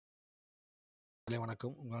காலை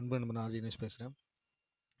வணக்கம். உங்கள் அன்பு நண்பன் ஆர்ஜி தினேஷ் பேசுகிறேன்.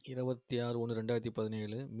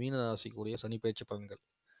 26/1/2017 மீன ராசிக்குரிய சனி பயிற்சி பலன்கள்.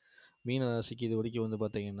 மீன ராசிக்கு இது வரைக்கும் வந்து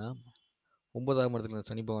பார்த்தீங்கன்னா 9ஆம் இடத்துல இருந்த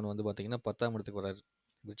சனி பகவான் வந்து பார்த்தீங்கன்னா 10ஆம் இடத்துக்கு வராரு.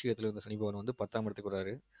 விருச்சிகத்தில் இருந்த சனி பகவான் வந்து 10ஆம் இடத்துக்கு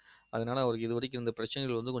வராரு. அதனால் அவருக்கு இது வரைக்கும் இந்த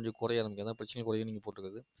பிரச்சனைகள் வந்து கொஞ்சம் குறைய ஆரம்பிக்கும். அதான் பிரச்சனை குறையும் நீங்கள்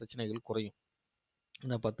போட்டுருக்குது, பிரச்சனைகள் குறையும்.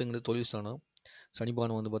 ஏன்னா 10ங்கிறது தொழில் ஸ்தானம். சனி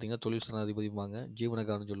பகவான் வந்து பார்த்தீங்கன்னா தொழில் ஸ்தானாதிபதிம்பாங்க,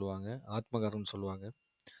 ஜீவனக்காரன் சொல்லுவாங்க, ஆத்மகாரன் சொல்லுவாங்க.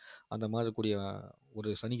 அந்த மாதிரி இருக்கக்கூடிய ஒரு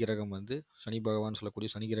சனி கிரகம் வந்து சனி பகவான் சொல்லக்கூடிய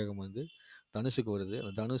சனி கிரகம் வந்து தனுசுக்கு வருது.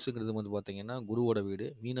 அந்த தனுசுங்கிறது வந்து பார்த்தீங்கன்னா குருவோட வீடு,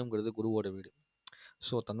 மீனம்ங்கிறது குருவோட வீடு.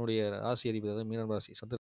 ஸோ தன்னுடைய ராசி அதிபதி, அதாவது மீனம் ராசி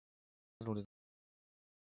சந்திரனுடைய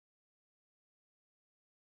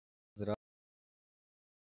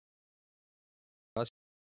ராசி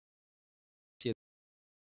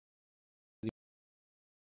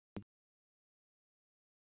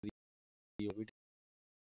வீட்டுக்கே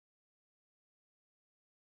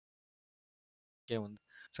வந்து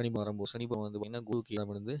சனி வரும்போது சனி பகவான் வந்து பார்த்தீங்கன்னா குருக்கு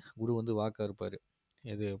இருந்து குரு வந்து வாக்கா இருப்பார்.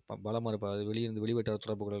 இது பலமாக இருப்பார். அது வெளியிருந்து வெளிவட்டார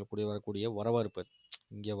தொடர்புகளுடைய வரக்கூடிய வரவாக இருப்பார்.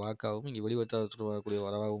 இங்கே வாக்காகவும் இங்கே வெளிவட்டாரத்தில் வரக்கூடிய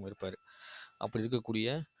வரவாகவும் இருப்பார். அப்படி இருக்கக்கூடிய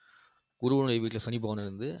குருவனுடைய வீட்டில் சனி பகவான்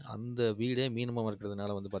இருந்து அந்த வீடே மீனமாக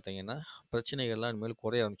இருக்கிறதுனால வந்து பார்த்தீங்கன்னா பிரச்சனைகள்லாம் இனிமேல்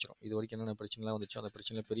குறைய ஆரம்பிச்சிடும். இது வரைக்கும் என்னென்ன பிரச்சனைலாம் வந்துச்சோ அந்த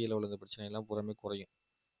பிரச்சனை பெரிய லெவலில் இருந்த பிரச்சனைலாம் பூராமே குறையும்.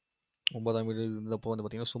 9ஆம் வீடு இருந்தப்போ வந்து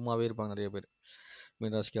பார்த்தீங்கன்னா சும்மாவே இருப்பாங்க நிறைய பேர்.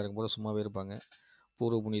 மீனராசிக்காரங்க போல சும்மாவே இருப்பாங்க.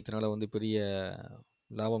 பூர்வ புண்ணியத்தினால வந்து பெரிய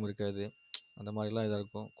லாபம் இருக்காது. அந்த மாதிரிலாம் இதாக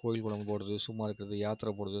இருக்கும். கோயில் குளம் போடுறது, சும்மா இருக்கிறது,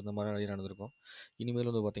 யாத்திரை போடுறது, இந்த மாதிரி நிறைய நடந்திருக்கும். இனிமேல்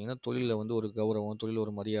வந்து பார்த்தீங்கன்னா தொழிலில் வந்து ஒரு கௌரவம், தொழில்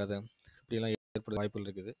ஒரு மரியாதை இப்படிலாம் ஏற்பட வாய்ப்புகள்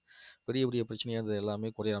இருக்குது. பெரிய பெரிய பிரச்சனையாக இருந்தது எல்லாமே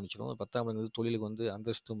குறைய ஆரம்பிச்சிடும். 10ஆம் இடங்கிறது தொழிலுக்கு வந்து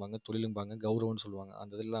அந்தஸ்தும்பாங்க, தொழிலும்பாங்க, கௌரவம்னு சொல்லுவாங்க.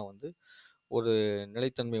 அந்த இதெல்லாம் வந்து ஒரு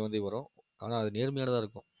நிலைத்தன்மை வந்து வரும். ஆனால் அது நேர்மையானதாக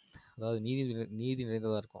இருக்கும். அதாவது நீதி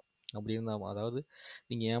நிறைந்ததாக இருக்கும். அப்படி இருந்தால் அதாவது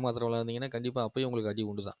நீங்கள் ஏமாத்துறவங்களா இருந்தீங்கன்னா கண்டிப்பாக அப்பயும் உங்களுக்கு அடி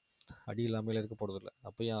உண்டு தான். அடி இல்லாமல் இருக்க போகிறதில்ல.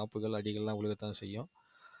 அப்பயும் ஆப்புகள் அடிகள்லாம் விழுகத்தான் செய்யும்.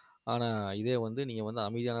 ஆனால் இதே வந்து நீங்கள் வந்து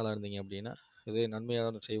அமைதியான ஆளாக இருந்தீங்க அப்படின்னா, இதே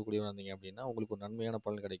நன்மையாக செய்யக்கூடியவராக இருந்தீங்க அப்படின்னா உங்களுக்கு ஒரு நன்மையான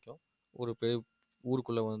பலன் கிடைக்கும். ஒரு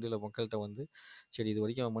ஊருக்குள்ளே வந்து இல்லை மக்கள்கிட்ட வந்து சரி இது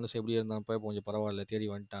வரைக்கும் அவன் மனுஷன் எப்படி இருந்தான்ப்பா இப்போ கொஞ்சம் பரவாயில்ல தேறி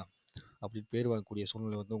வந்துட்டான் அப்படின்னு பேர் வாங்கக்கூடிய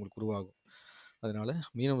சூழ்நிலை வந்து உங்களுக்கு உருவாகும். அதனால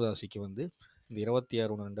மீனம் ராசிக்கு வந்து இந்த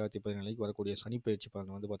 26/1/2017 வரக்கூடிய சனி பயிற்சி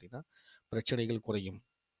பலன் வந்து பார்த்தீங்கன்னா பிரச்சனைகள் குறையும்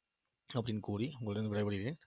அப்படின்னு கூறி உங்களிடம் விடைபெறுகிறேன்.